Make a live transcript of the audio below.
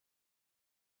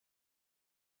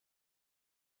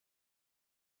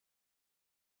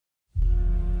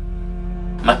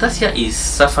Matasia is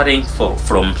suffering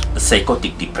from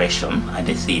psychotic depression, and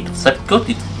I said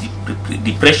psychotic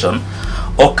depression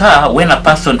occur when a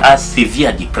person has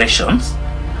severe depressions,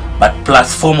 but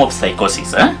plus form of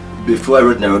psychosis. Before I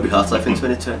wrote Nairobi Half-Life in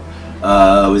 2010,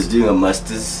 I was doing a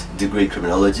master's degree in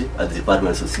criminology at the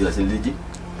Department of Sociology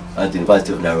at the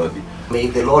University of Nairobi. May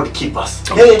the Lord keep us.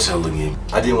 I'm telling you.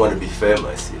 I didn't want to be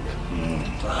famous, you know.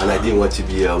 And I didn't want to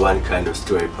be a one kind of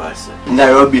story person.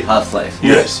 Nairobi Half-Life,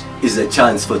 yes, is a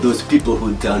chance for those people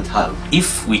who don't have.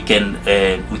 If we can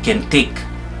take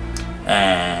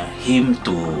him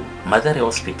to Mathare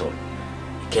Hospital,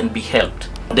 he can be helped.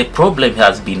 The problem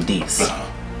has been this.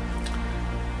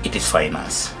 It is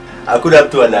finance. I could have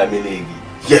to an Aminegi.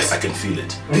 Yes, I can feel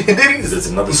it. There's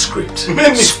another script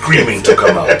screaming to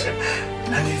come out.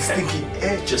 And he's thinking,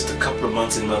 just a couple of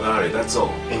months in Mathare, that's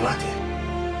all. Imagine.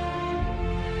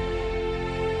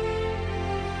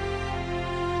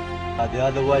 The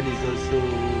other one is also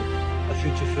a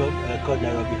feature film called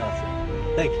Nairobi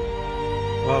Half-Life. Thank you.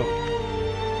 Wow.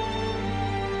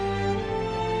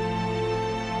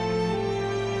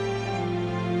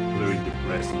 Very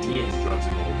depressed. Yes. Drugs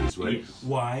and all this, right? Yes.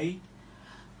 Why?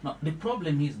 Now, the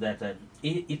problem is that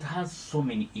it has so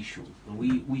many issues.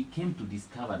 We came to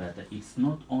discover that it's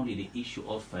not only the issue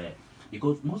of,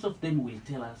 because most of them will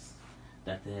tell us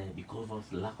that because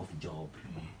of lack of job.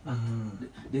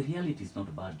 The reality is not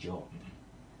about job.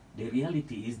 The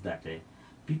reality is that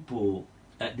people,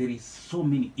 there is so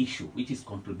many issues which is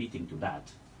contributing to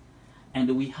that. And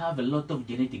we have a lot of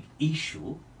genetic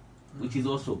issue which is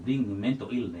also bringing mental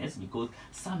illness, because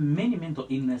many mental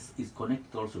illness is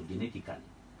connected also genetically.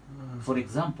 For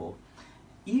example,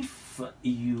 if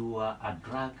you are a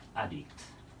drug addict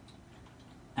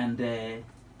and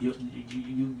you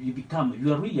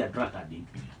are really a drug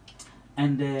addict,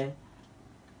 and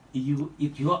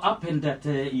if you happen that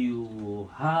you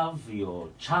have your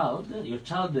child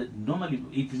normally,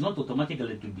 it is not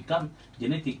automatically to become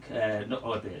genetic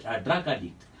or a drug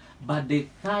addict, but the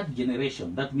third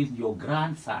generation, that means your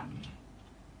grandson,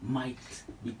 might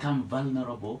become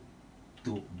vulnerable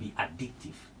to be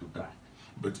addictive to drugs.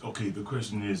 But okay, the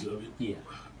question is, Yeah.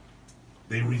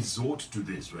 they resort to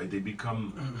this, right? They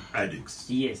become addicts.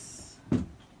 Yes.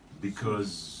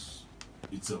 Because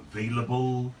it's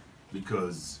available,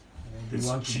 because They it's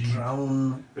want to cheap.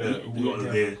 drown.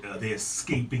 Are they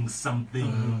escaping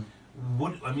something?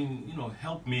 What, I mean, you know,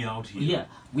 help me out here. Yeah,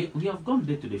 we have gone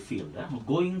there to the field,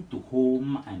 going to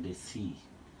home and see,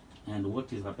 and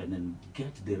what is happening, and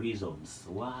get the reasons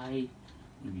why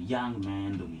young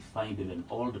men, we find even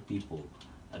older people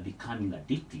are becoming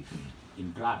addictive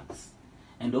in drugs.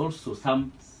 And also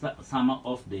some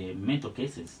of the mental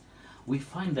cases, we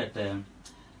find that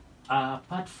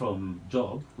apart from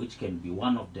job, which can be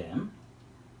one of them,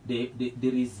 there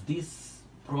is this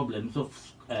problems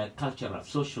of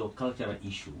social cultural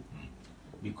issue,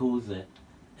 because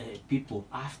people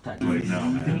after Right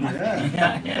now.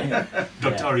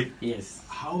 Dr. Ari, yes.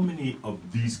 how many of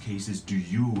these cases do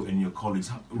you and your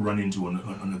colleagues run into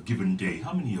on a given day?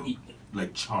 How many of,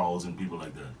 like Charles and people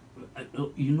like that?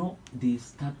 You know, they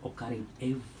start occurring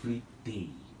every day.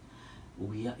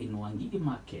 We are in Wangigi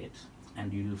market,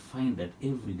 and you will find that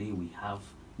every day we have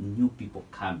new people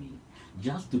coming,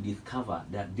 just to discover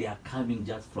that they are coming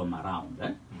just from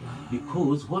around.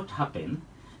 Because what happened,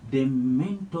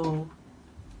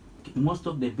 most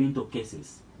of the mental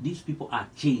cases, these people are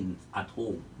chained at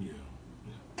home. Yeah.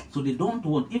 So they don't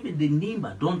want, even the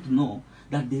neighbor don't know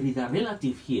that there is a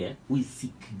relative here who is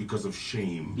sick. Because of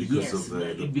shame, because Yes,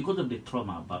 of because of the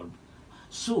trauma about.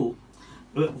 So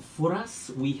for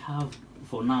us, we have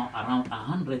for now around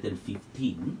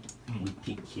 115 we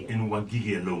pick here. in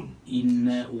Wangigi alone. In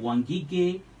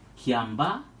Wangige,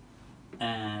 Kiamba,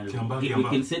 we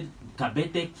can say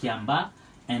Kabete, Kiamba,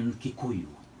 and Kikuyu.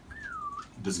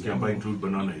 Does Kiamba include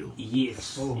Banana Hill?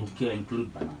 Yes, it can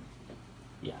include banana.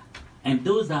 Yeah, and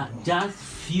those are just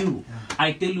few.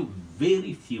 I tell you,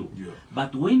 very few. Yeah.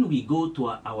 But when we go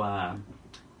to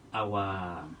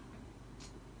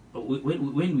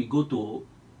when we go to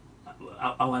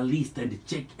our list and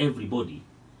check everybody,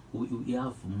 we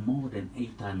have more than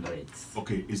 800.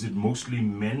 Okay, is it mostly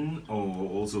men or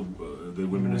also the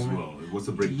women as well? What's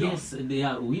the breakdown? Yes, they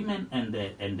are women and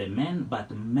the men,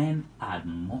 but men are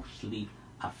mostly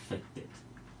affected.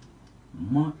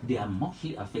 They are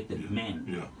mostly affected, men.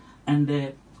 Yeah. And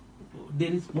there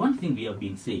is one thing we have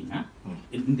been saying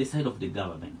in the side of the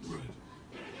government. Right.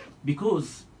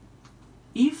 Because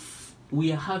if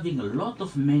we are having a lot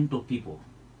of mental people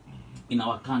in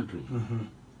our country,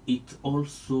 it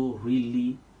also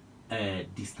really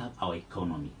disturbs our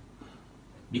economy.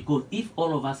 Because if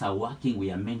all of us are working, we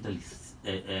are mentally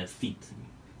fit.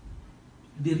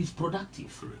 There is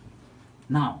productive. Correct.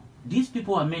 Now, these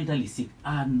people who are mentally sick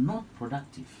are not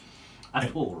productive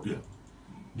at all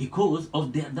because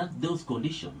of those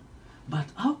conditions. But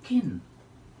how can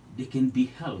they can be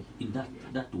helped in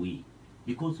that way?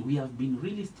 Because we have been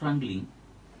really struggling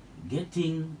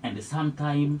getting, and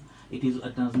sometimes it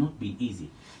has not been easy.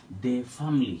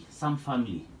 Some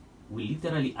family will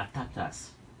literally attack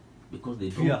us because they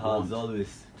don't Fear want. has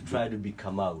always to try to be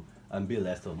Kamau and be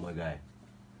less of my guy.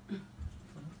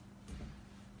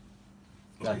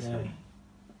 That's me.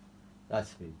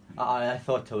 That's me. I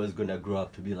thought I was gonna grow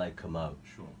up to be like Kamau.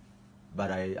 Sure.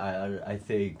 But I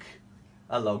think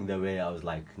along the way I was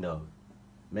like, no,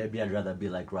 maybe I'd rather be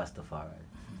like Rastafari.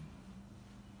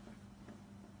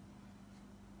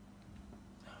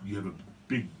 You have a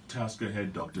big task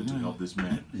ahead, Doctor, to help this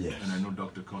man. Yes. And I know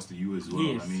Dr.Costa, you as well.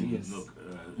 Yes, I mean, yes. look,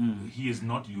 he is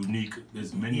not unique.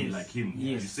 There's many Yes, like him.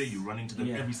 yes. You say you run into them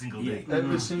Yeah. every single Yeah. day.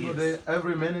 Every single day,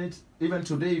 every minute, even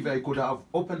today, if I could have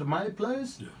opened my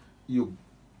place, Yeah. you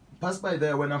pass by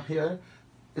there when I'm here.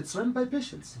 It's run by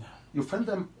patients. You find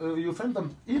them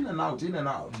in and out, in and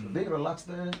out. They relax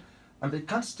there, and they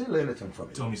can't steal anything from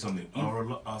you. Tell me something.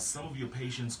 Are some of your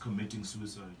patients committing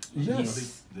suicide?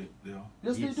 Yes. They are?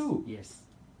 Yes, they do. Yes.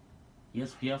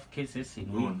 Yes, we have cases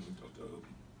in Go on,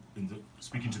 Doctor.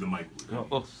 Speaking to the mic.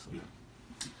 Oh, Yeah.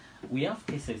 we have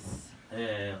cases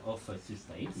of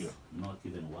suicides, Yeah. not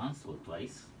even once or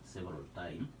twice, several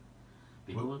times.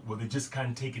 Well, they just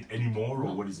can't take it anymore, or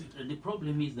No, what is it? The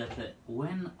problem is that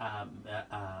when a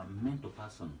mental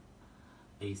person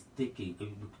is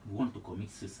want to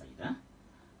commit suicide,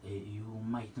 you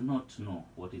might not know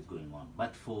what is going on.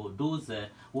 But for those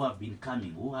who have been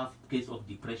coming, who have case of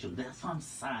depression, there are some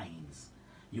signs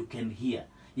you can hear.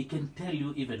 He can tell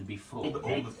you even before.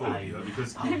 Hold the phone here,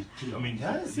 because I mean,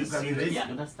 Yes, this you can relate. Yeah,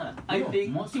 understand? I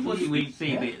think Most Timothy people- will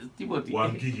say this. Timothy.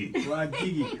 Wangigi,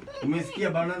 Wagigi, umesikia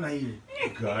banana hili?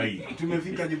 guy.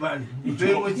 Tumefika nyumbani.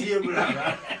 Tuemojie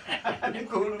brother.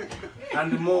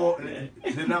 And more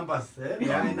the numbers,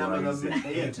 yani numbers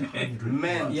of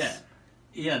men.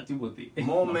 Yeah, Timothy.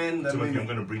 More men than Timothy, I'm women.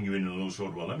 going to bring you in a little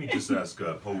short while. Let me just ask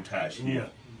Potash here.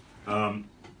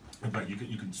 In fact, you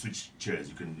can switch chairs.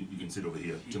 You can sit over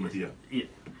here, Timothy. Yeah.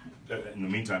 In the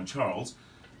meantime, Charles.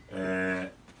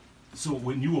 So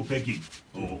when you were begging,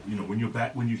 or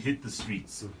when you hit the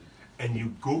streets, and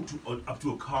you go to up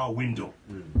to a car window,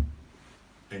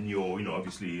 and you're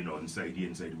obviously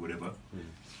inside whatever,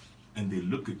 and they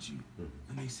look at you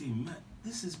and they say, "Man,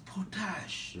 this is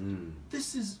Potash.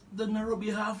 This is the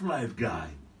Nairobi Half-Life guy."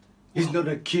 He's not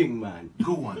a king, man.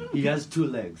 Go on. He has 2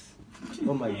 legs.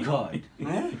 Oh my God.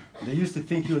 They used to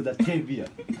think he was the Tavia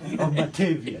of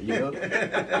Batavia, you know.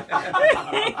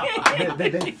 they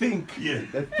think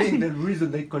the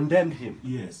reason they condemned him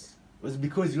Yes. was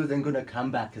because he wasn't going to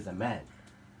come back as a man.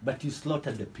 But you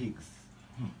slaughtered the pigs,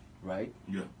 right?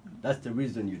 Yeah. That's the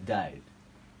reason you died.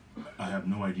 I have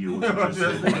no idea what you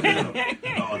just said.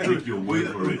 But, I'll take your word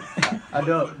for it. I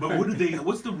know. But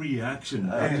what's the reaction?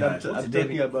 I'm Potash? What's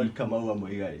talking the- about Kamau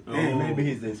Moigai. Oh. Maybe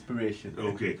he's the inspiration.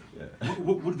 Okay. Yeah.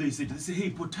 What do they say? Do they say, "Hey,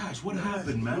 Potash, what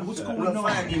happened, man? What's going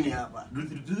Unafanya on?" nini hapa?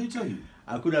 Do they tell you?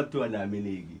 Hakuna mtu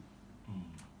anaaminigi.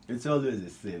 It's always the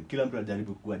same. Kila mtu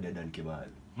anajaribu kuwa Dedan Kimathi.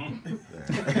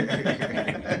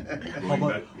 Going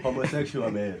back.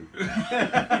 Homosexual male.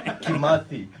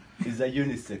 Kimathi is a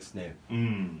unisex name.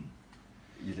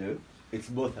 You know? It's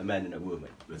both a man and a woman.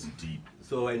 That's deep.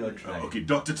 So why not try? Okay,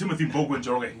 Dr. Timothy Mbugua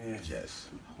Njoroge. Yes.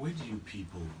 Where do you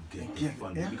people get the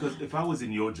funding? Because if I was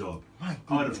in your job, My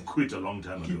I would have quit a long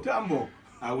time ago. Kitambo.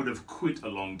 I would have quit a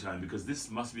long time because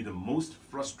this must be the most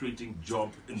frustrating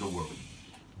job in the world.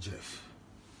 Jeff.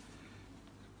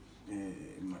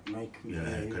 Mike.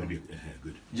 Yeah, can be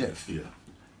good. Jeff. Yeah.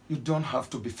 You don't have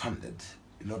to be funded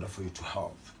in order for you to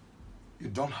help. You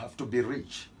don't have to be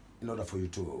rich in order for you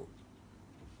to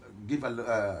give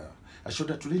a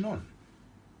shoulder to lean on.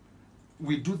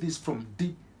 We do this from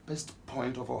deepest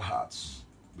point of our hearts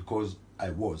because I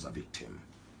was a victim.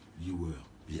 You were.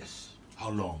 Yes. How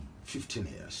long? 15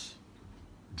 years.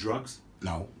 Drugs?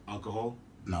 Now, Alcohol?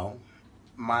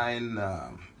 mine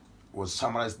was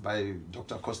summarized by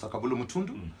Dr.Costa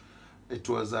Mutundu. It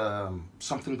was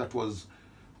something that was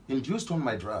induced on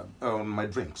my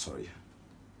drink,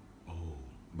 Oh.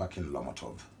 back in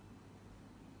Lomotov.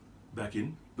 Back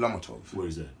in? Lomotov, Where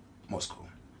is that? Moscow.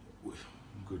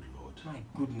 Good Lord. My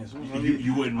goodness.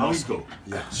 You were in Moscow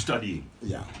Yeah. studying,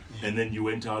 Yeah. and then you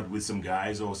went out with some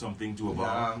guys or something to a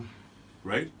bar,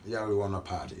 right? Yeah, we won a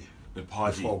party A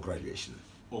party. before graduation.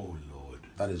 Oh Lord.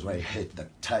 That is why I hate the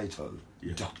title,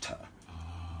 Yeah. doctor.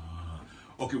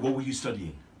 Okay, what were you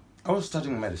studying? I was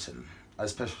studying medicine. I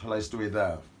specialized with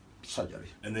surgery.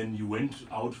 And then you went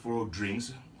out for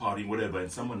drinks, partying, whatever,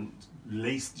 and someone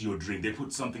laced your drink. They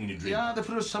put something in your drink. Yeah, they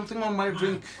put something on my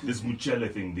drink. This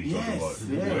muchele thing they talk about. Yes,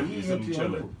 yeah, right? he It's a hit your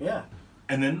muchele. uncle. Yeah.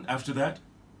 And then after that?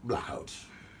 Blackout.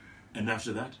 And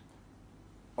after that?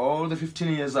 All the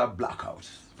 15 years are blackout.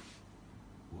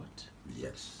 What?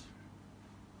 Yes.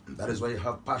 And that is why you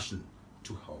have passion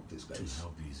to help these guys. To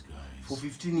help these guys. For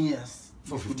 15 years.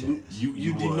 For you 15 could- years.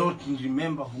 You did were- not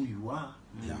remember who you are.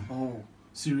 Yeah. Oh.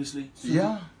 Seriously?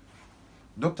 Yeah.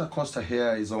 Dr.Costa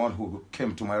here is the one who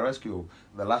came to my rescue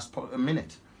the last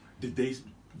minute. Did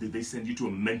they send you to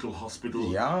a mental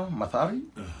hospital? Yeah, Mathari.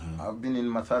 Uh-huh. I've been in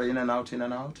Mathari in and out, in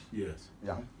and out. Yes.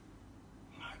 Yeah.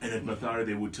 And at Mathara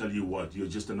they would tell you what? You're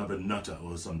just another nutter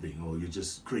or something, or you're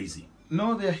just crazy.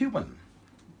 No, they're human.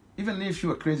 Even if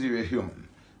you are crazy, you're human.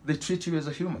 They treat you as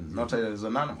a human, not as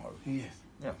an animal. Yes.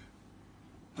 Yeah.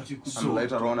 But you could. And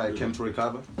later on, I came to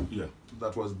recover. Yeah.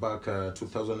 That was back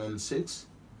 2006,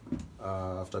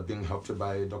 after being helped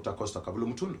by Dr. Costa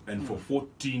Mutundu. And for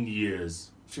 14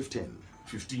 years, 15.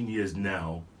 15 years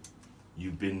now,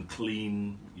 you've been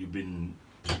clean, you've been,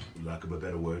 lack of a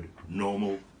better word,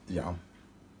 normal. Yeah.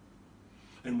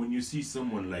 And when you see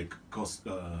someone like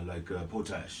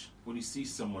Potash, when you see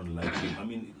someone like him, I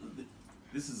mean,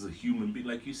 this is a human being,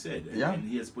 like you said, Yeah. and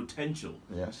he has potential,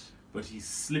 Yes. but he's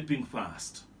slipping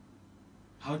fast.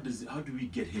 How do we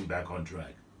get him back on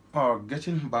track?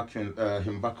 Getting him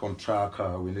back on track,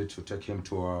 we need to take him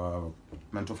to a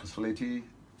mental facility,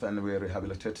 then we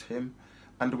rehabilitate him,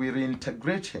 and we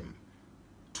reintegrate him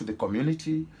to the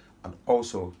community and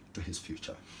also to his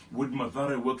future. Would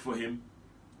Mathare work for him?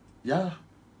 Yeah,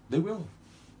 they will.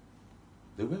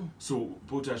 They will. So,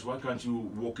 Potash, why can't you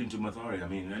walk into Mathare? I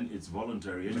mean, and it's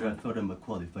voluntary. But I Isn't it? thought I'm a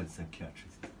qualified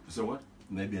psychiatrist. So what?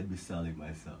 Maybe I'd be selling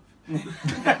myself.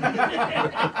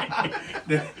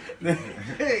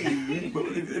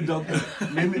 Doctor.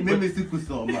 Mimi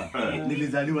sikusoma.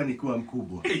 Nilizaliwa nikiwa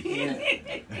mkubwa.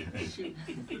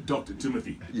 Dr.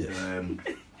 Timothy. Yes.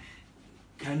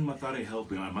 Can Mathare help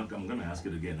him? I'm going to ask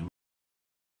it again.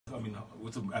 I mean,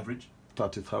 what's the average?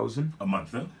 30,000 A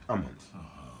month, huh? a month.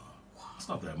 It's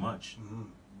not that much.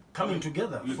 Coming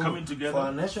together. You're for- coming together For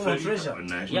a national 30 treasure. A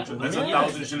national Yeah, treasure. That's yeah,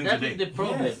 1,000 shillings a that day. is the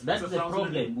problem. Yes, That's that's the 1,000 a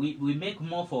problem. We make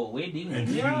more for wedding And and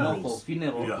funerals. more for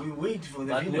funeral. Yeah. We wait for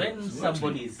the But funeral. when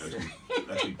somebody is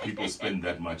I think people spend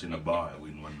that much in a bar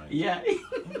in one night. yeah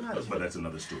But that's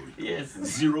another story. yes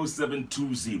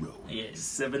 0720 Yes.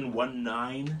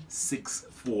 719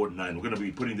 649. We're going to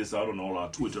be putting this out on all our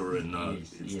Twitter and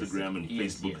Yes, Instagram and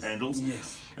yes, Facebook yes. handles.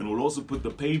 Yes. And we'll also put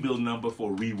the pay bill number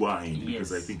for Rewind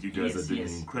because I Yes, think you guys yes, are doing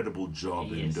yes. an incredible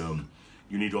job Yes. and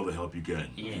you need all the help you can.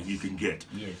 Yes. You can get.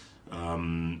 yes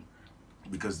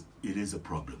Because it is a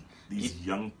problem. These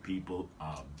young people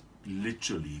are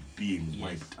literally being Yes.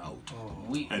 wiped out.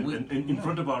 we And in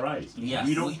front of our eyes. Yeah.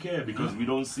 We don't care because we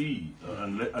don't see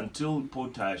until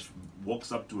Potash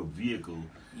walks up to a vehicle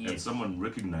and Yes. someone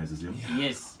recognizes him.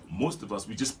 yes Most of us,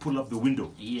 we just pull up the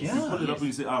window. yes Yeah. You pull it up and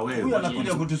you say, oh, hey, Huyu what anakuja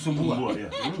you- kutusumbua.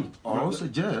 Yeah. Also,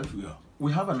 Jeff, Yeah.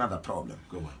 we have another problem.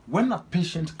 Go on. When a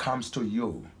patient comes to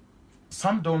you,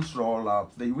 some don't roll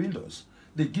up the windows.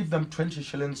 They give them 20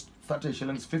 shillings, 30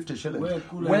 shillings, 50 shillings, Where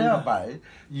could I whereby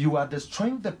you are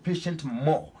destroying the patient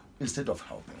more instead of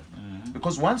helping.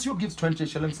 Because once you give 20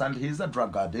 shillings and he's a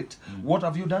drug addict, what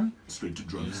have you done? Straight to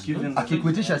drugs. Give them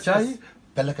Akikuitisha chai,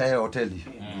 peleka ye hoteli.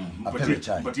 Apewe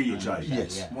chai. But your child.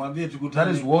 Yes. Mwambie tukutane. That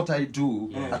is what I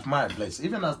do at my place.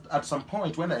 Even at some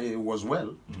point when I was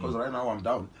well, because right now I'm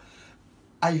down,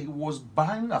 I was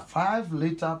buying a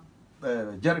 5-liter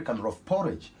jerrycan of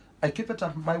porridge. I keep it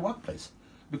at my workplace.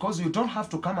 Because you don't have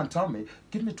to come and tell me,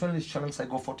 give me 20 shillings, I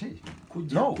go for tea.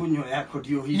 No. Kunywa yako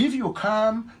ndio hii. If you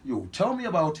come, you tell me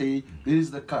about tea, this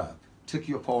is the cup. Take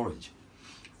your porridge.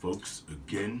 Folks,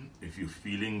 again, if you're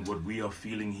feeling what we are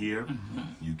feeling here,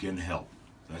 you can help.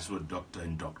 That's what Doctor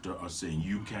and Doctor are saying.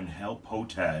 You can help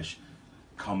Potash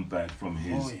come back from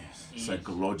his Oh, yes.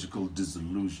 psychological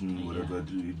disillusion, whatever.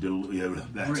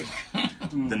 That.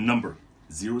 The number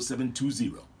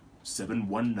 0720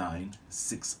 719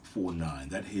 649.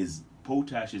 That is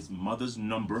Potash's mother's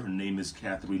number. Her name is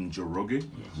Catherine Joroge.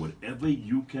 Whatever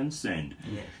you can send.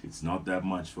 Yes. It's not that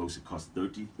much, folks. It costs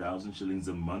 30,000 shillings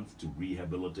a month to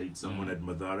rehabilitate someone at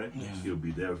Mathare. He'll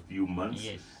be there a few months.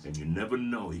 Yes. And you never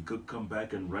know. He could come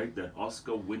back and write that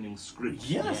Oscar-winning script.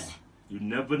 Yes. You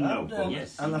never know, Labda folks.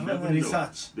 Yes. You anafanya never know.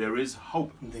 research. There is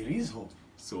hope. There is hope.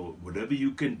 So whatever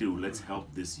you can do, let's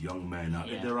help this young man out.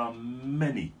 Yeah. And there are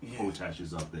many Yeah.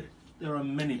 Potashes out there. There are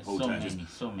many so Potashes. many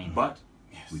so many But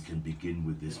we can begin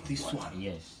with this, This one.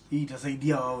 Yes. Hii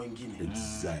itasaidia wao wengine.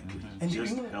 Exactly. And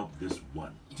Just you know- help this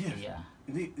one. Yes. Yeah.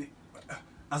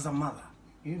 As a mother,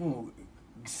 you know,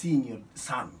 seeing your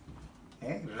son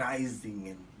rising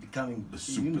and becoming The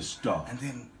you know, superstar. and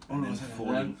then all And of a then sudden,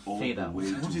 falling all fade the out.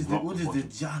 way what to is the rock what is the bottom.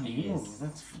 journey? You know, Yes.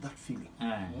 that's that feeling.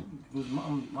 Ah. Because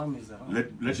mom is around.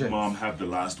 Let Mom have the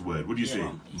last word. What do you say?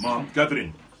 Yeah. Mom,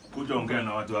 Catherine, kuja ongea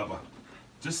na watu hapa.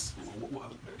 Just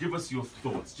give us your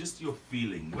thoughts, just your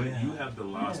feeling. When you have the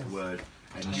last word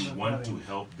and you want to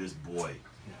help this boy.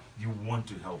 You want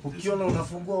to help this Ukiona boy.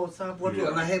 unafungua WhatsApp watu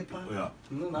wanahepa. Yeah.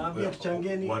 Naambia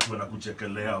tuchangeni. Watu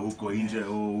wanakuchekelea huko nje,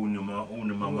 huu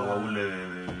ni mama wa ule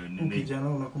nini. Kijana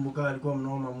unakumbuka alikuwa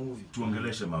mnaona movie.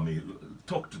 Tuongeleshe mami.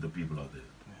 Talk to the people out there.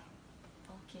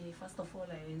 Okay, first of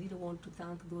all, I really want to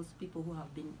thank those people who have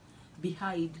been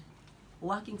behind,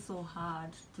 working so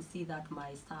hard to see that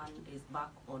my son is back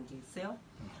on his cell.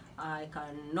 I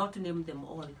cannot name them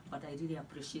all, but I really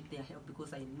appreciate their help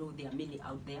because I know there are many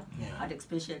out there, and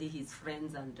especially his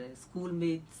friends and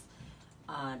schoolmates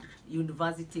and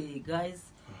university guys,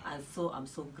 and so I'm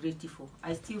so grateful.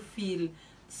 I still feel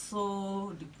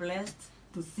so depressed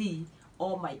to see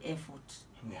all my effort.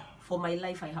 For my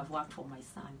life, I have worked for my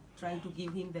son, trying to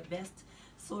give him the best.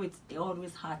 So it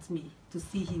always hurts me to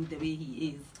see him the way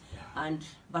he is.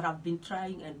 But I've been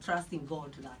trying and trusting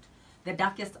God that the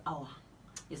darkest hour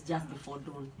is just before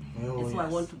dawn. And so I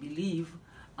want to believe,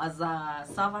 as a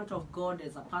servant of God,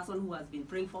 as a person who has been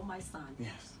praying for my son,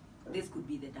 this could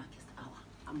be the darkest hour.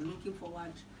 I'm looking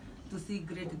forward to see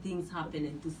great things happen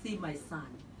and to see my son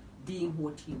being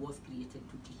what he was created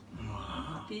to be. I'm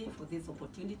happy for this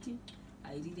opportunity.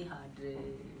 I really had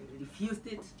refused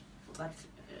it, but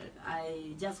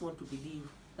I just want to believe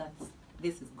that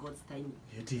this is God's timing.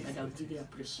 It is. And I really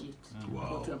appreciate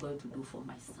what you are going to do for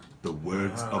my son. The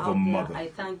words of Out a there, mother. I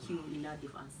thank you in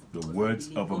advance. The because I words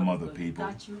believe of a God is mother, going to people.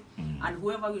 touch you, and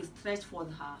whoever will stretch for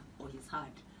her or his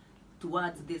heart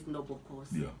towards this noble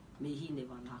cause, may he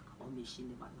never lack or may she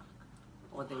never lack,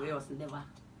 or the wells never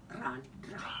run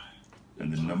dry.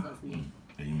 And the number.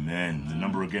 Amen. The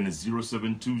number again is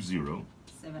 0720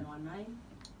 719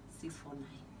 649.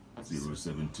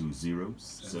 0720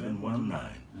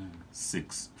 719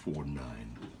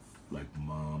 649. Like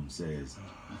Mom says,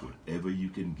 whatever you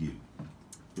can give,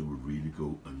 it will really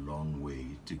go a long way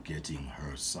to getting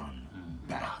her son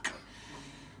back.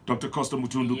 Dr. Costa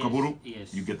Mutundu Yes, Kaburu,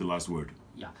 yes. you get the last word.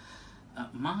 Yeah.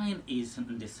 Mine is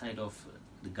on the side of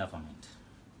the government.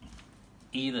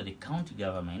 Either the county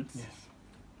government,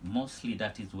 mostly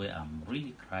that is where I'm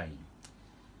really crying.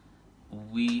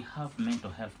 We have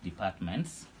mental health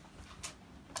departments.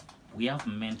 We have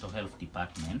mental health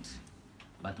department,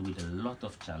 but with a lot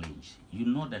of challenge. You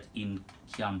know that in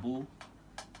Kiambu,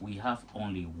 we have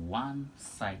only one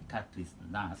psychiatrist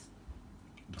nurse,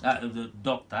 the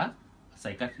doctor,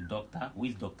 psychiatric doctor, who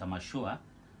is Dr. Mashua,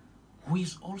 who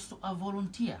is also a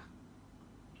volunteer.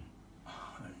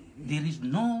 There is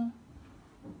no,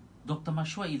 Dr.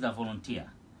 Mashua is a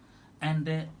volunteer. And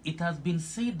it has been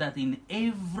said that in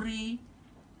every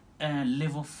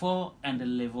level 4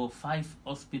 and level 5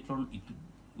 hospital,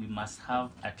 we must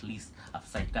have at least a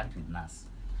psychiatric nurse.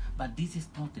 But this is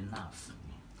not enough.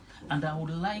 And I would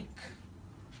like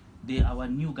our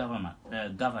new governor,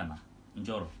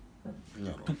 Njoro,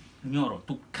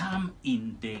 to come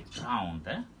in the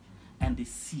ground and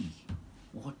see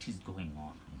what is going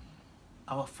on.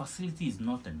 Our facility is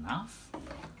not enough.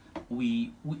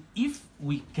 If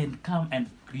we can come and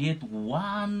create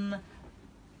one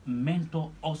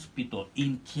mental hospital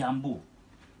in Kiambu,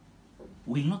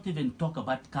 we'll not even talk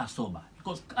about Kasoba,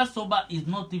 because Kasoba is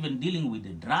not even dealing with the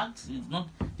drugs. It's not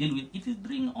dealing with. It is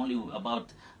dealing only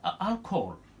about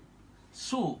alcohol.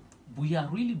 So we are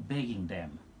really begging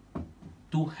them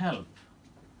to help.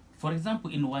 For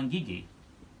example, in Wangige,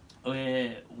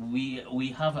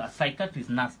 we have a psychiatrist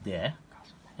nurse there,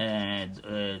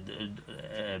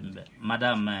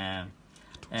 Madam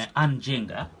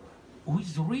Anjenga, who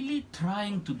is really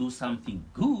trying to do something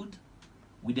good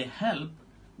with the help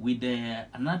with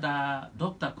another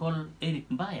doctor called Eric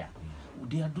Mbaya.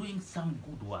 They are doing some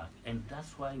good work, and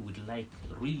that's why we'd like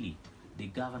really the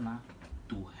governor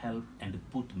to help and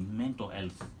put mental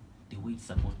health the way it's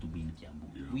supposed to be in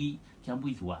Kiambu.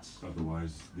 Kiambu is worse.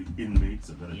 Otherwise, the inmates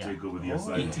are going to take over the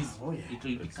asylum. It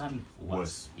will become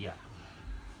worse. Yeah.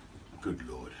 Good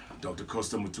Lord. Dr.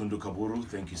 Costa Mutundu Kaburu,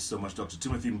 thank you so much. Dr.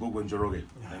 Timothy Mbugua Njoroge,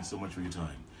 thanks so much for your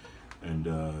time. And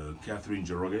Catherine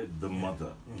Njoroge, the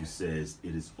mother, who says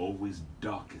it is always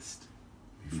darkest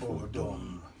before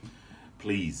dawn.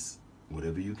 Please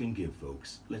Whatever you can give,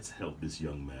 folks, let's help this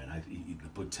young man. The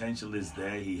potential is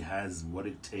there. He has what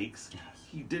it takes.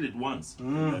 He did it once.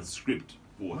 That script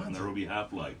for Nairobi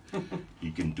Half-Life. He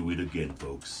can do it again,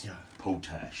 folks. Yeah.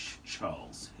 Potash,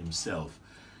 Charles himself.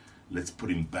 Let's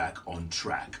put him back on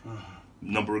track.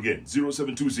 Number again,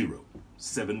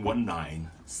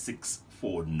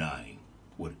 0720-719-649.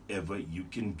 Whatever you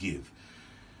can give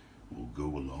will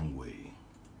go a long way.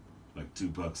 Like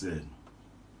Tupac said,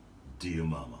 dear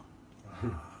mama.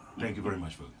 Thank you very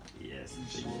much, folks. Yes.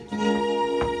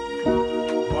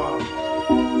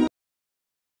 Wow.